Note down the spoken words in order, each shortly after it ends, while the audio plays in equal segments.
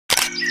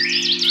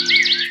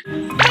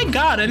My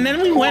God, and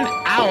then we went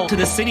out to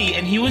the city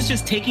and he was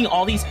just taking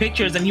all these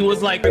pictures and he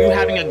was like, are you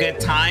having a good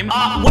time?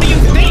 What do you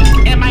think?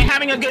 Am I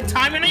having a good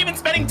time? You're not even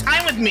spending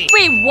time with me.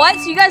 Wait, what?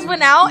 So you guys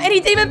went out and he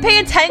didn't even pay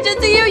attention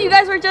to you? You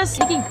guys were just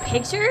taking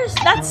pictures?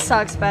 That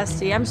sucks,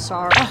 bestie. I'm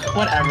sorry.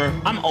 Whatever.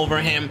 I'm over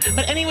him.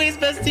 But anyways,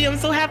 bestie, I'm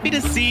so happy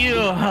to see you.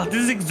 This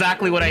is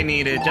exactly what I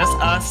needed. Just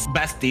us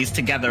besties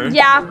together.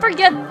 Yeah,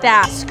 forget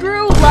that.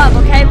 Screw love,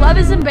 okay? Love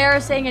is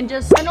embarrassing and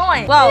just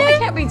annoying. Well, I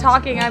can't be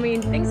talking. I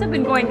mean, things have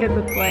been going good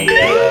with Blake.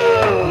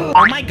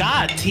 Oh my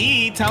God,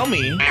 T, tell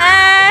me.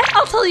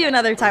 I'll tell you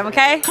another time,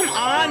 okay? Come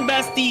on,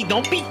 bestie,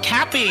 don't be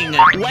capping.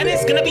 When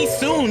is gonna be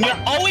soon?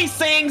 You're always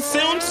saying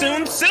soon,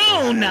 soon,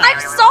 soon. I'm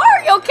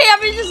sorry, okay?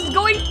 I'm just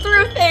going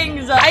through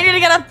things. I need to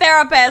get a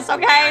therapist,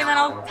 okay? And then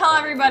I'll tell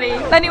everybody.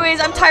 But anyways,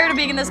 I'm tired of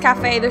being in this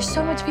cafe. There's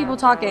so much people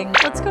talking.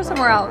 Let's go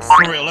somewhere else.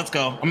 For real, let's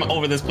go. I'm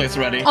over this place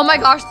already. Oh my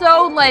gosh,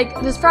 though, like,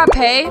 this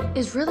frappe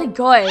is really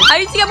good. I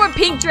need to get more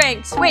pink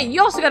drinks. Wait,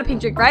 you also got a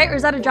pink drink, right? Or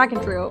is that a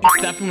dragon fruit?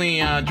 It's definitely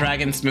a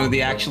dragon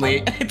smoothie,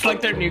 actually. It's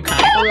like their new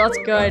kind. Oh, that's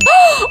good.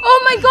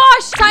 Oh my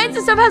gosh, Science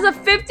and Stuff has a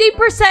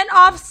 50%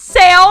 off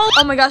sale.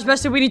 Oh my gosh,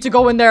 bestie, we need to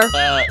go in there.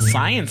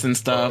 Science and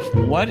Stuff?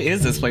 What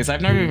is this place?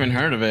 I've never even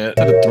heard of it.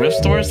 Is it a thrift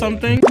store or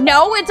something?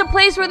 No, it's a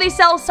place where they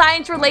sell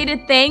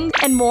science-related things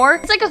and more.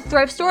 It's like a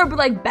thrift store, but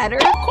like better.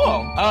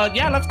 Cool.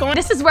 Yeah, let's go in.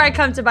 This is where I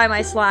come to buy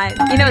my slime.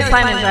 You know what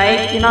slime is,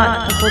 right? You're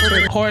not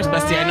cultured. Of course,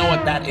 bestie, I know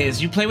what that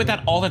is. You play with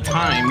that all the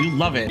time. You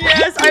love it.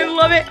 Yes, I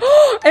love it.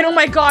 And oh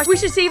my gosh, we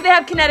should see if they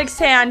have kinetic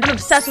sand. I'm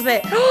obsessed with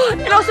it.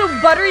 And also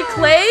buttery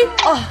clay.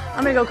 Oh,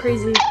 I'm gonna go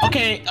crazy.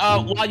 Okay,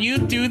 while you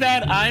do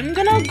that, I'm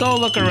gonna go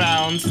look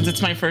around since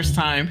it's my first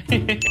time.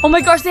 Oh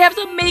my gosh, they have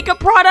some makeup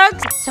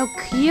products. So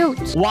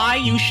cute. Why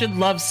you should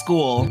love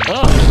school.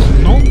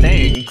 Ugh, no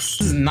thanks.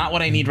 This is not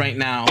what I need right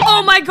now.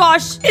 Oh my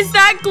gosh, is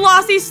that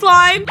glossy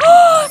slime?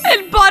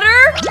 And butter?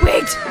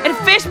 Wait, and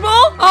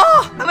fishbowl?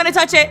 Oh, I'm gonna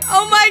touch it.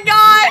 Oh my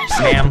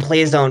gosh. Ma'am,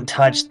 please don't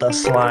touch the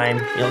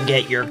slime. You'll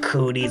get your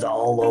cooties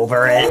all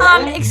over it.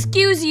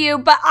 Excuse you,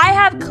 but I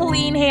have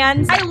clean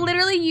hands. I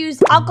literally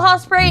used alcohol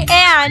spray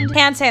and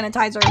hand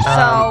sanitizer,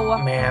 so...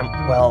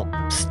 Ma'am, well,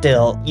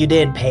 still, you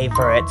did pay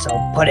for it, so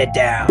put it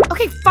down.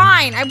 Okay,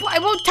 fine. I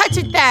won't touch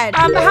it then.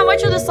 But how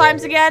much are the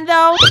slimes again,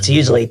 though? It's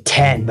usually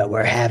 10, but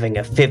we're having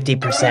a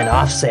 50%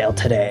 off sale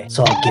today,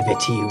 so I'll give it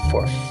to you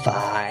for $5.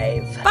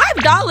 $5?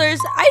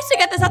 I used to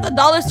get this at the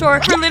dollar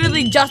store for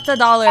literally just $1.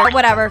 But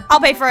whatever. I'll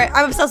pay for it.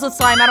 I'm obsessed with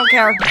slime. I don't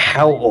care.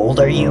 How old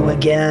are you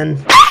again?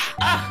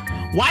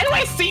 Why do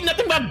I see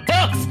nothing but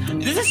books?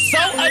 This is so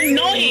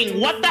annoying.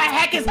 What the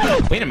heck is...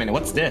 Wait a minute,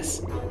 what's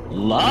this?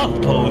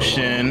 Love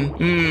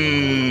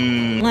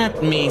potion.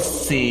 Let me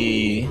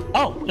see.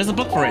 Oh, there's a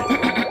book for it.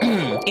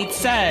 It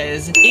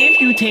says,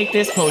 if you take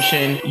this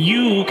potion,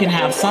 you can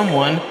have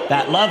someone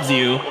that loves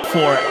you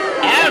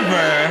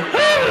forever.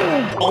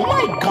 Oh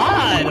my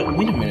God.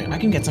 Wait a minute, I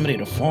can get somebody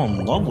to fall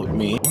in love with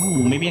me.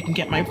 Ooh, maybe I can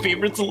get my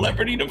favorite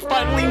celebrity to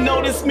finally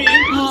notice me.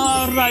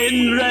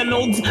 Ryan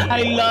Reynolds,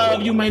 I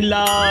love you, my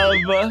love.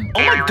 Oh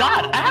my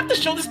God, I have to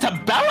show this to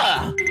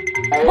Bella.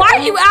 Why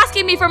are you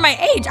asking me for my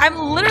age? I'm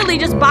literally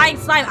just buying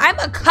slime. I'm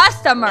a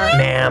customer.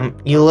 Ma'am,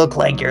 you look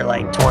like you're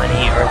like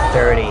 20 or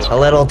 30. A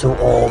little too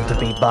old to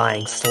be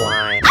buying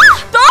slime.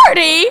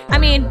 30? I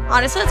mean,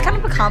 honestly, that's kind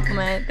of a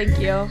compliment. Thank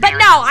you. But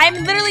no, I'm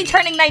literally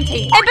turning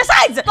 19. And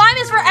besides, slime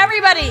is for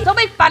everybody. Don't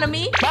make fun of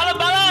me. Bella,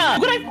 look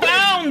what I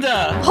found.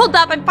 Hold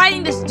up, I'm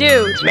fighting this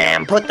dude.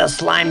 Ma'am, put the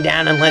slime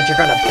down unless you're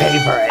gonna pay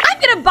for it.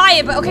 I'm gonna buy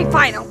it, but okay,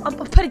 fine. I'll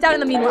put it down in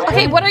the meanwhile.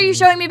 Okay, what are you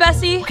showing me,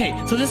 Bessie? Okay,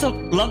 so there's a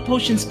love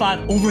potion spot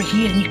over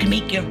here and you can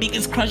make your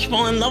biggest crush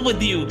fall in love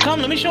with you. Come,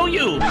 let me show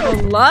you. A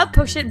love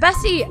potion?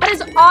 Bessie, that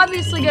is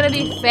obviously gonna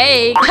be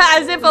fake.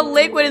 As if a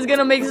liquid is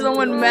gonna make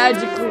someone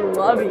magically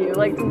love you.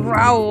 Like,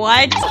 bro,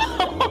 what?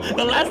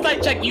 The last I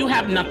checked, you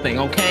have nothing,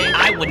 okay?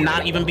 I would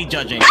not even be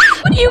judging.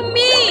 What do you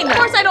mean? Of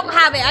course I don't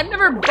have it. I've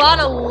never bought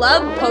a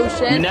love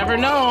potion. You never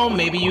know.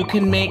 Maybe you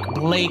can make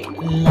Blake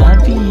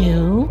love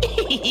you.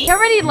 He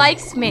already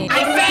likes me.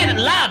 I said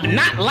love,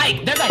 not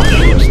like. There's a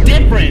huge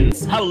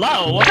difference.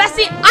 Hello?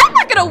 Bessie, I'm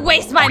not gonna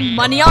waste my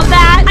money on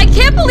that. I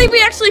can't believe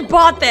we actually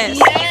bought this.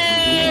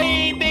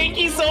 Yay! Thank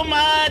you so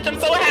much. I'm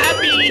so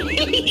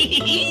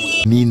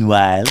happy.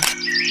 Meanwhile...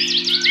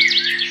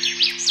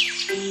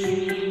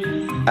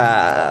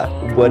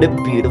 what a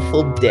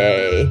beautiful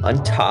day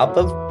on top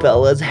of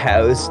Bella's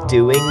house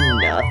doing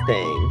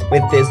nothing.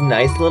 With this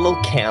nice little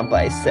camp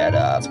I set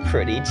up. It's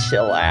pretty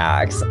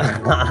chillax.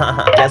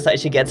 Guess I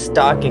should get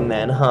stalking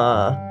then,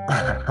 huh?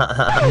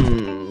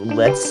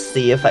 Let's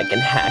see if I can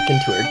hack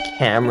into her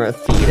camera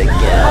feed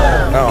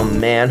again. Oh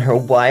man, her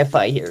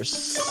Wi-Fi here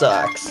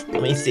sucks.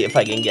 Let me see if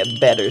I can get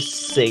better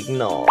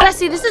signal.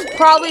 Bessie, this is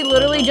probably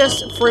literally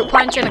just fruit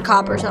punch and a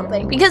cop or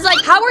something. Because,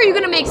 like, how are you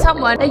gonna make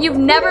someone that you've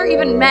never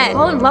even met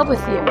fall in love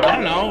with you? I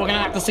don't know. We're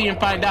gonna have to see and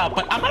find out.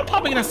 But I'm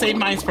probably gonna save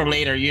mine for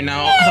later, you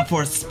know?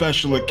 For a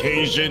special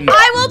occasion.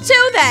 I will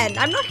too, then.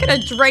 I'm not gonna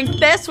drink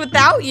this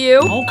without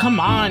you. Oh, come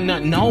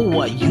on.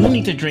 No, you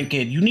need to drink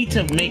it. You need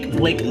to make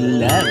Blake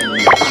love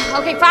you.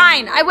 Okay,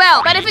 fine, I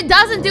will. But if it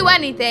doesn't do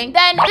anything,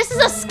 then this is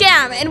a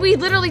scam, and we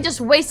literally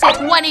just wasted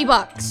 20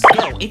 bucks.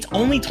 Girl, it's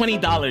only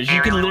 $20.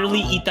 You can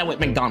literally eat that with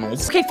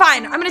McDonald's. Okay,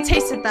 fine. I'm gonna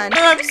taste it then.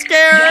 I'm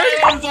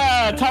scared.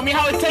 Yes, tell me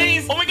how it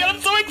tastes. Oh my god,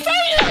 I'm so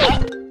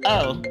excited.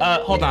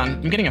 Hold on.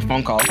 I'm getting a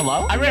phone call.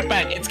 Hello? I read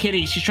back. It's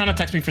Kitty. She's trying to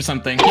text me for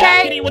something. Okay.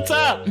 Yeah, Kitty, what's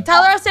up?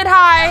 Tell her I said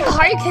hi. Oh,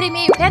 are you kidding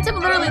me? Phantom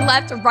literally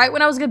left right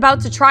when I was about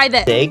to try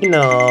this.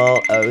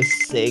 Signal. Oh,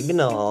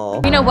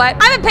 signal. You know what?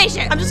 I'm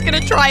impatient. I'm just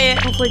gonna try it.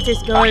 Hopefully it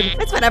tastes good.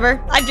 It's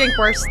whatever. I drink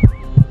worse.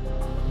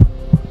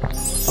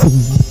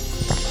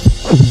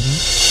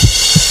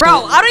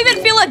 Bro, I don't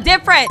even feel a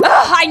difference.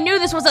 Ugh, I knew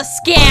this was a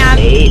scam.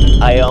 Hey,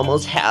 I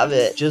almost have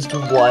it. Just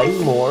one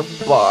more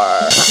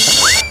bar.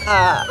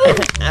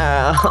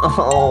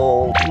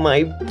 Ow,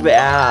 my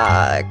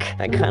back.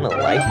 I kind of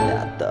like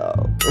that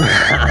though.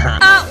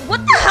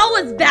 What the hell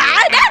was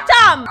that?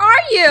 Phantom,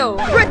 are you?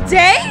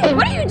 Bradey?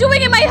 What are you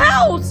doing in my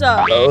house?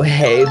 Oh,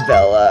 hey,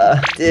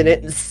 Bella.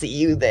 Didn't see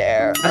you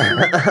there.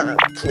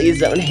 Please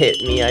don't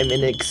hit me. I'm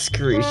in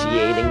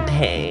excruciating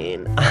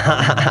pain.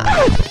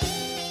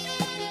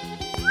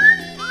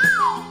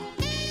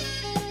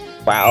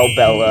 Wow,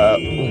 Bella,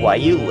 why are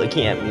you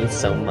looking at me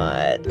so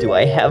much? Do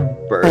I have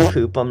bird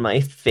poop on my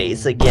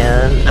face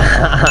again?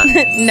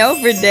 No,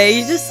 Bradey,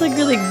 you just look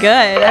really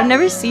good. I've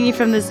never seen you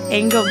from this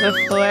angle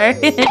before.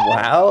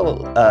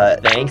 Wow,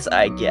 thanks,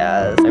 I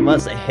guess. I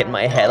must have hit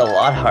my head a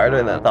lot harder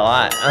than I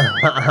thought.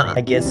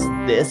 I guess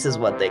this is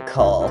what they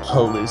call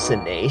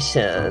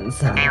hallucinations.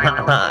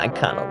 I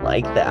kind of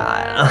like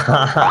that.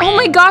 Oh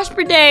my gosh,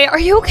 Bradey, are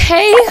you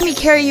okay? Let me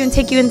carry you and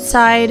take you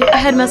inside. My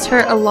head must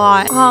hurt a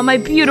lot. Oh, my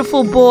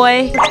beautiful boy.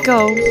 Let's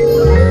go.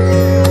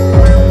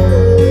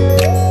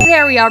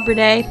 There we are,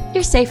 Bradey.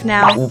 You're safe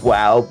now.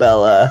 Wow,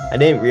 Bella. I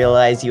didn't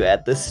realize you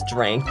had the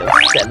strength of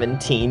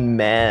 17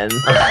 men.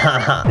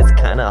 It's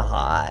kind of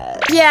hot.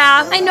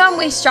 Yeah, I know I'm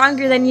way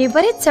stronger than you,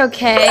 but it's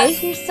okay.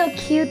 You're so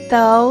cute,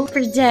 though,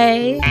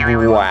 Bradey.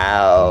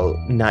 Wow.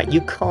 Not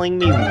you calling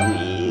me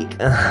weak.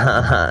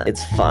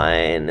 It's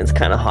fine. It's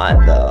kind of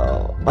hot,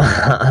 though.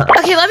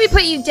 Okay, let me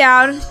put you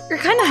down. You're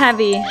kind of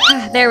heavy.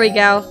 There we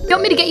go. You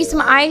want me to get you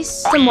some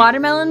ice? Some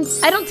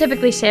watermelons? I don't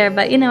typically share,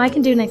 but, you know, I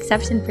can do an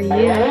exception for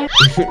you.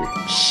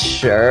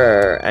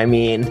 Sure. I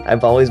mean,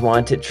 I've always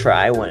wanted to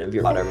try one of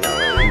your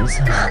watermelons.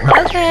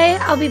 Okay,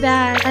 I'll be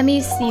back. Let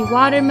me see.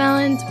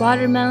 Watermelons,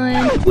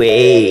 watermelon.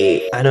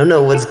 Wait, I don't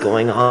know what's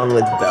going on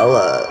with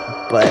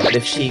Bella, but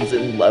if she's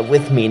in love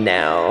with me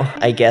now,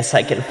 I guess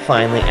I can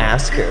finally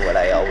ask her what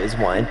I always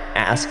want to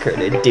ask her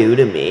to do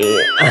to me.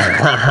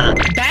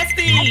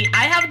 Bestie,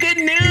 I have good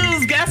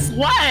news. Guess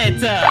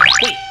what?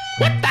 Wait,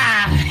 what the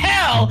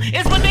hell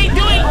is Bradey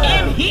doing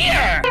in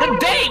here?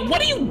 Bradey,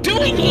 what are you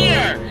doing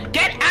here?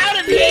 Get out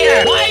of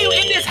here! Why are you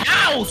in this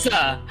house?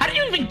 How did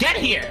you even get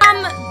here?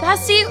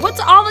 Bessie,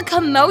 what's all the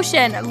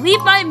commotion?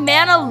 Leave my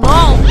man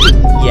alone.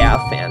 Yeah,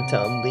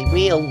 Phantom, leave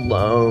me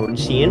alone.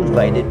 She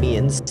invited me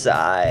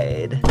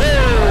inside.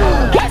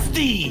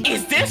 Bestie,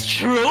 is this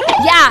true?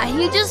 Yeah,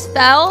 he just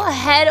fell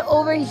head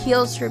over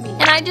heels for me,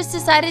 and I just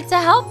decided to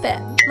help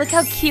him. Look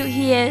how cute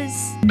he is.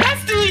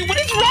 Bestie, what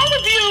is wrong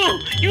with you?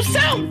 You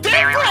sound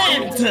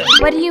different.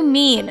 What do you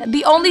mean?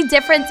 The only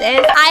difference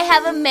is I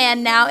have a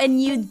man now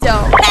and you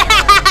don't.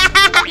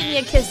 Give me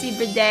a kissy,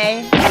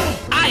 Bradey.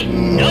 I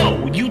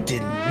know you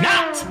did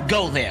not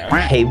go there.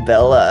 Hey,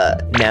 Bella,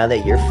 now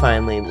that you're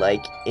finally,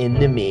 like,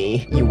 into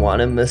me, you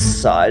want to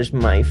massage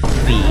my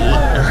feet? Ew!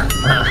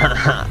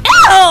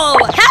 Hell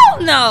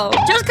no!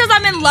 Just because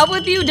I'm in love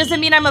with you doesn't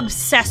mean I'm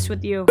obsessed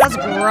with you. That's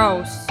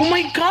gross. Oh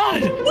my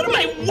god, what am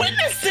I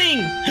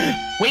witnessing?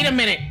 Wait a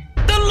minute.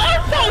 The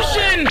love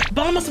potion!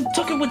 Bella must have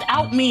took it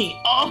without me.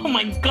 Oh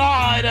my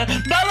god.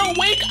 Bella,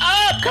 wake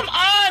up! Come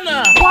on!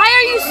 Why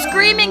are you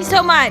screaming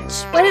so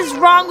much? What is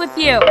wrong with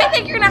you? I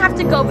think you're gonna have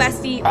to go,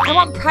 bestie. I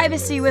want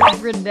privacy with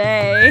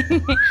Bradey.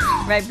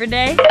 Right,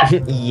 Bradey?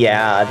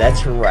 Yeah,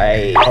 that's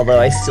right. Although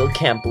I still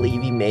can't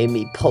believe you made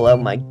me pull out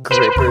my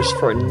grippers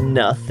for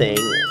nothing.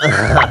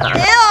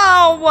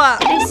 Ew!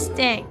 They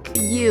stink.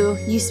 You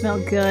smell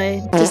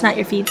good. Just not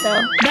your feet,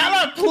 though.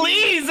 Bella,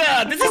 please!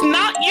 This is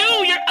not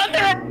you! You're under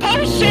a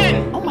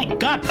potion! Oh my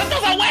god, put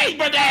those away,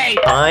 Bradey!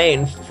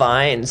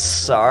 Fine,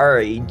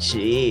 sorry,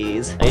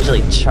 jeez. I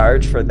usually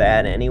charge for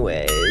that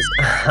anyways.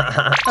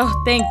 Oh,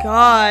 thank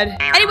God.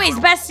 Anyways,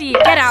 bestie,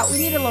 get out. We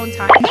need alone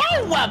time. No,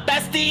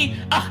 bestie!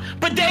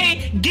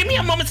 Bradey, give me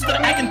a moment so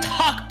that I can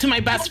talk to my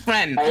best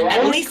friend.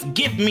 At least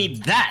give me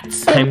that.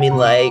 I mean,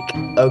 like,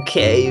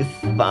 okay,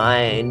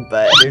 fine,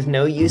 but there's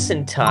no use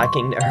in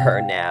talking to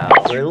her now.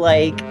 We're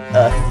like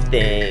a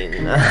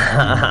thing.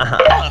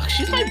 Ugh,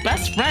 she's my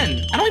best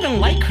friend. I don't even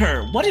like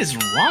her. What is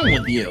wrong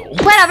with you?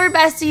 Whatever. Whatever,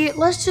 bestie.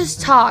 Let's just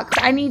talk.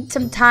 I need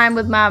some time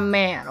with my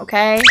man,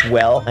 okay?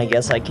 Well, I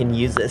guess I can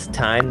use this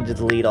time to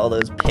delete all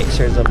those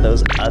pictures of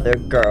those other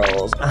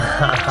girls.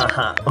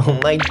 Oh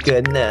my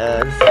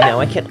goodness. Now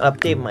I can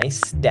update my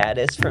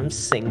status from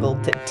single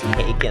to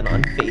taken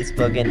on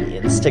Facebook and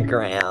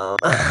Instagram.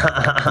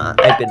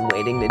 I've been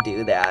waiting to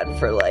do that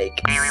for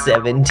like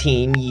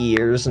 17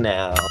 years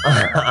now.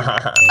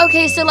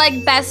 Okay, so like,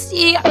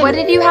 bestie, what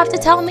did you have to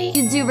tell me?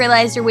 You do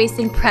realize you're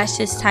wasting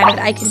precious time that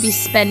I could be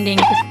spending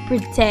with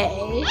Bradey.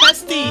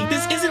 Bestie,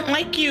 this isn't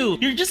like you.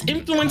 You're just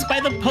influenced by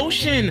the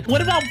potion.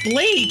 What about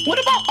Blake? What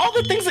about all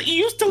the things that you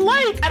used to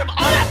like out of all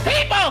that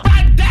people?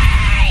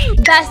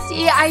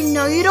 Bestie, I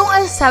know you don't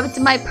accept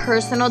my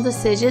personal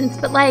decisions,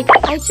 but like,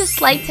 I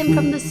just liked him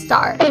from the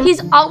start.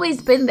 He's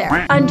always been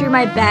there. Under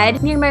my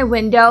bed, near my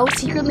window,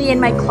 secretly in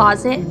my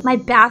closet, my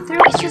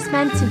bathroom. It's just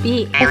meant to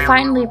be. I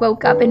finally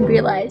woke up and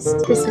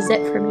realized this is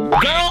it for me.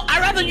 Girl, I'd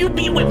rather you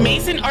be with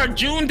Mason or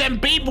June than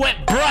be with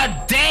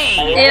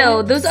Bradey.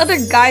 Ew, those other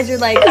guys are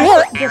like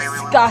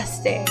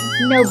disgusting.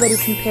 Nobody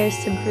compares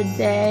to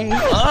Bradey.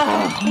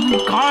 Oh my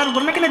god,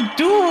 what am I gonna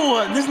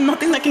do? There's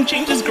nothing that can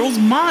change this girl's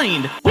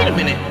mind. Wait a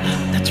minute.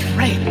 That's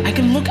right. I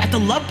can look at the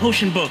love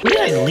potion book. Where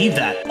did I leave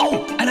that?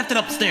 Oh, I left it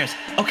upstairs.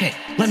 Okay,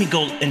 let me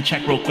go and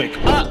check real quick.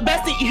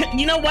 Bestie,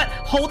 you know what?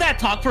 Hold that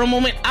talk for a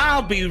moment.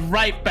 I'll be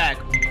right back.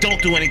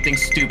 Don't do anything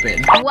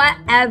stupid.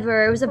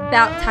 Whatever. It was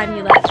about time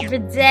you left.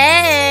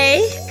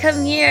 Bradey,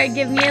 come here.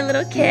 Give me a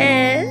little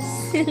kiss.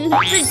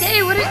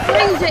 Bradey, what are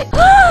you doing?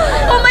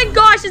 Oh my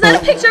gosh, is that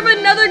a picture of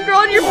another girl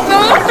on your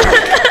phone?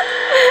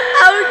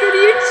 How could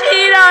you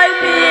cheat on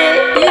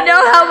me? You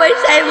know how much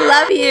I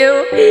love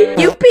you.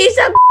 You piece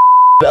of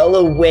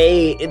Bella,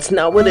 wait, it's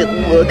not what it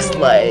looks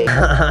like.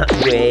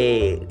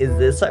 Wait, is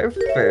this our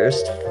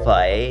first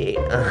fight?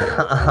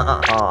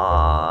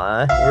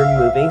 Aww, we're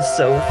moving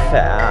so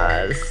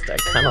fast. I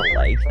kind of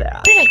like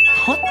that. Where did I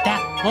put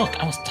that book?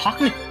 I was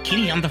talking to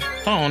Kitty on the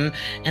phone,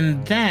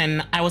 and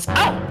then I was...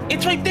 Oh,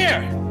 it's right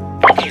there.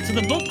 Okay, so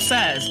the book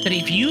says that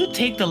if you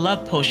take the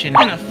love potion,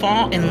 you're gonna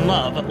fall in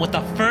love with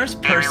the first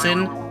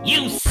person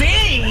you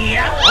see.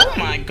 Oh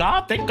my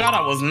god, thank god I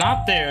was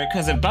not there,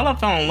 because if Bella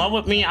fell in love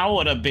with me, I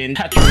would have been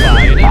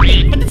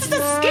petrified. But this is a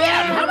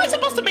scam. How am I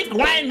supposed to make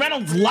Ryan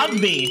Reynolds love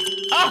me?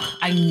 Ugh,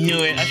 I knew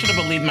it. I should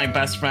have believed my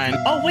best friend.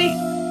 Oh wait,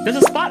 there's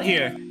a spot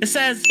here. It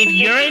says, if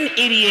you're an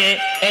idiot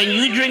and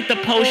you drink the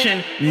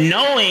potion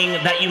knowing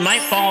that you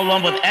might fall in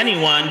love with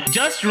anyone,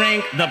 just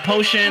drink the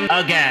potion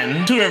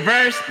again to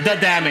reverse the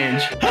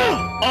damage.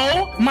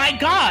 Oh my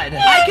god,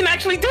 I can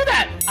actually do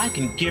that. I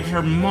can give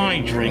her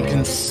my drink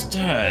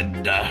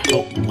instead.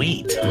 Oh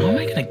wait, how am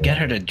I gonna get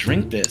her to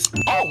drink this?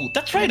 Oh,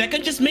 that's right, I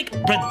can just make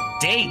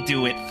Bradey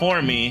do it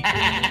for me.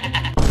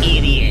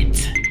 Idiot.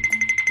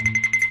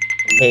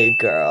 Hey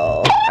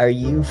girl, are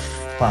you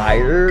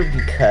fire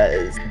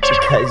because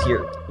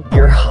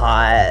you're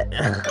hot?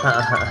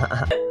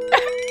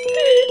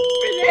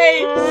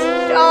 Bradey,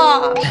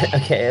 stop.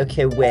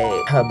 Okay,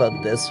 wait. How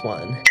about this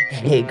one?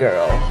 Hey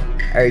girl,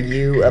 are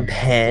you a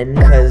pen?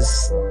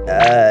 Cause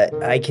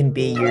I can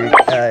be your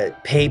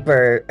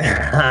paper.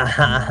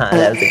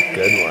 That was a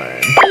good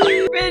one.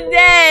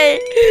 Bradey,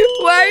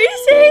 why are you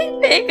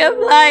saying pickup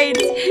lines?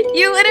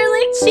 You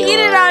literally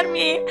cheated on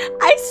me.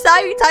 I saw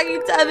you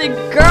talking to other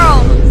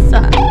girls.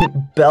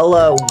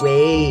 Bella,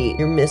 wait.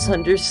 You're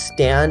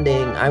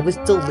misunderstanding. I was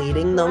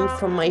deleting them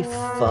from my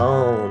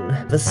phone.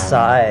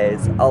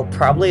 Besides, I'll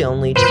probably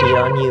only cheat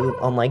on you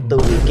on like the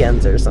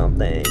weekends or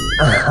something.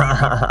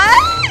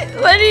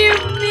 What do you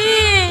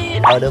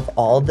mean? Out of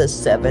all the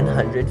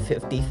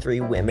 753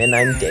 women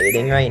I'm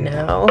dating right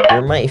now,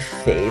 you're my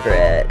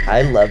favorite.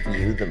 I love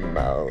you the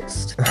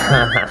most.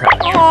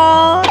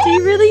 Aw, do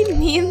you really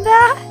mean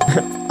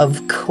that?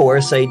 Of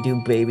course I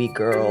do, baby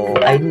girl.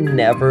 I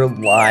never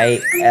lie,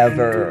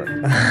 ever.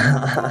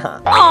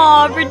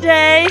 Aw,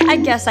 Bradey. I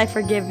guess I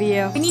forgive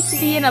you. We need to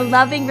be in a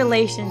loving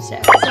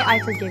relationship, so I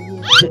forgive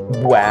you.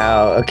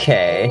 Wow,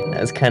 okay. That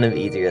was kind of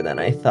easier than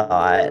I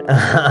thought.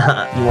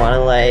 You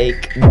wanna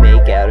like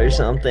make out or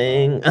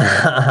something?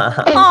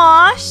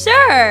 Aw,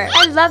 sure.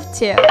 I'd love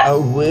to.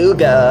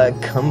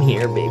 Awooga, come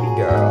here, baby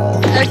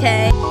girl.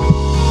 Okay.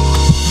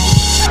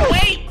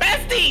 Wait,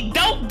 bestie,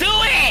 don't do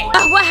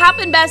it! What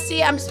happened,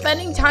 bestie? I'm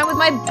spending time with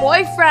my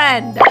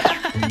boyfriend.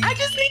 I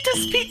just need to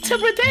speak to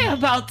Bradey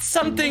about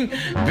something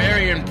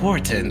very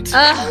important.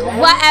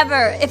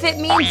 Whatever. If it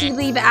means you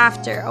leave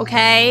after,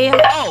 okay?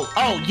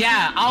 Oh,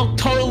 yeah. I'll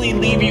totally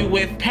leave you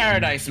with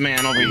Paradise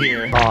Man over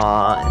here.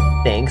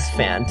 Aw, thanks,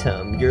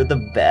 Phantom. You're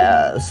the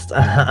best.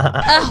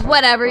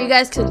 Whatever. You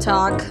guys can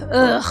talk.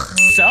 Ugh.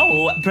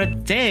 So,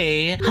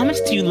 Bradey, how much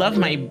do you love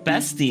my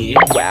bestie?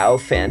 Wow,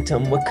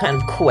 Phantom, what kind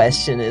of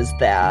question is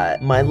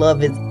that? My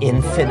love is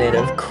infinite,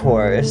 of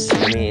course.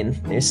 I mean,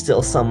 there's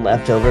still some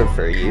left over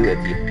for you if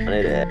you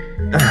wanted it.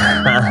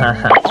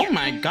 Oh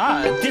my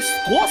god,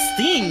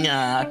 disgusting!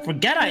 I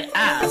forget I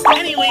asked.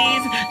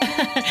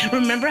 Anyways,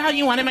 remember how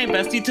you wanted my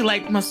bestie to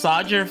like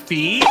massage your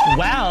feet?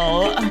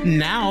 Well,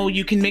 now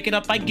you can make it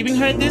up by giving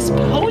her this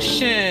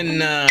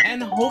potion.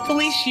 And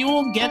hopefully she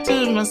will get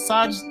to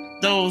massage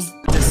those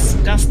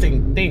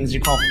disgusting things you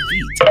call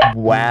feet.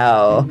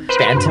 Wow.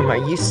 Phantom, are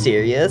you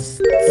serious?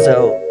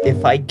 So,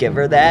 if I give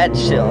her that,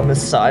 she'll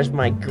massage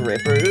my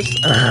grippers?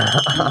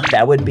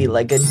 That would be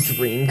like a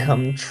dream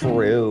come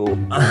true.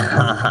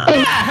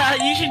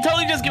 You should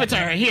totally just give it to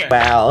her. Here.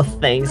 Wow,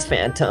 thanks,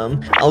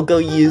 Phantom. I'll go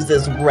use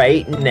this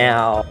right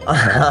now.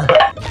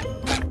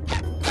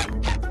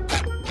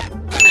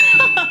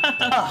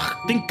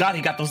 Thank God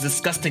he got those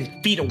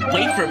disgusting feet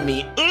away from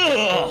me.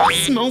 Ugh!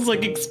 Smells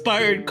like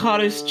expired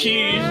cottage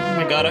cheese. Oh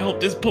my God, I hope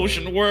this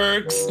potion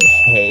works.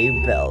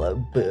 Hey, Bella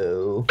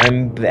Boo.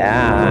 I'm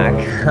back.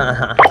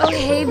 Oh,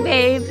 hey,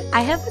 babe.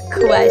 I have a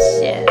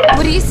question.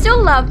 Would you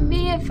still love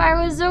me if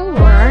I was a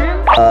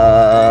worm?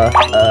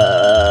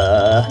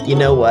 You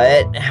know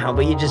what? How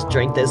about you just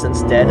drink this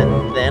instead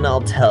and then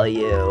I'll tell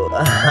you.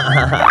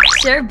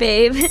 Sure,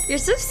 babe. You're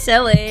so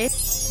silly.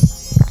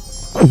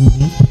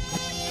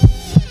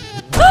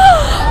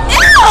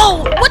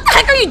 Ew! What the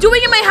heck are you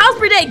doing in my house,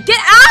 Bradey? Get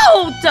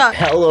out!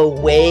 Hello,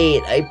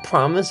 wait. I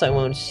promise I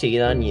won't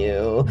cheat on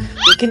you.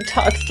 We can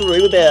talk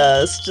through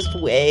this. Just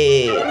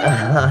wait. Ew!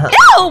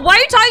 Why are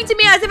you talking to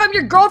me as if I'm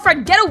your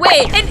girlfriend? Get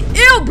away! And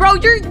ew, bro,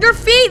 your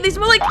feet, they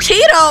smell like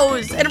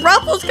Cheetos and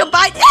Ruffles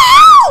combined.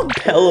 Ew!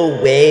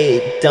 Hello,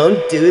 wait. Don't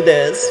do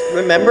this.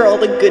 Remember all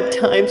the good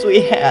times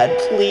we had,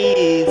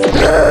 please.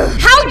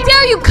 How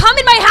dare you come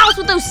in my house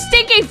with those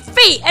stinking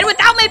feet and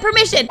without my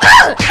permission?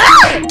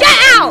 Get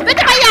out! Vete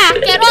para allá!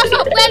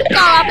 Asqueroso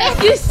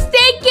puerco! You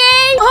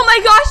stinking! Oh my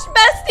gosh,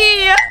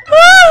 bestie!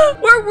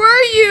 Where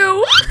were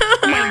you?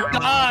 Oh my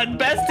God,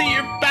 Bestie,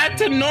 you're back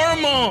to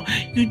normal.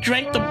 You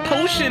drank the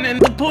potion and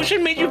the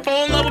potion made you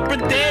fall in love with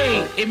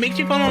Bradey. It makes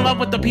you fall in love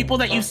with the people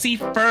that you see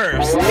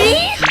first.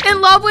 Me?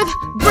 In love with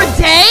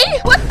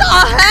Bradey? What the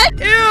heck?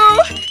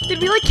 Ew!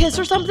 Did we like kiss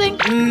or something?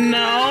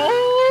 No.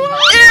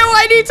 Ew,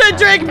 I need to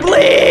drink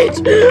bleach!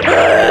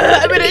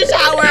 I'm in a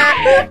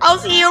shower. I'll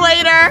see you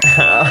later.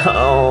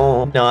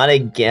 Oh, not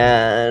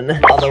again.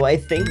 Although I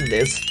think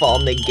this fall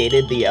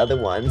negated the other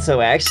one,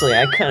 so actually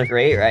I'm kind of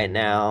great right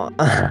now.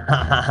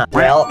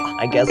 Well,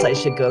 I guess I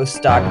should go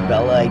stalk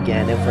Bella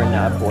again if we're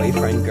not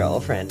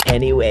boyfriend-girlfriend.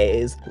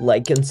 Anyways,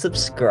 like and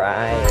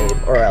subscribe,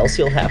 or else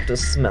you'll have to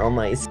smell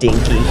my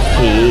stinky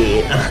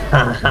feet.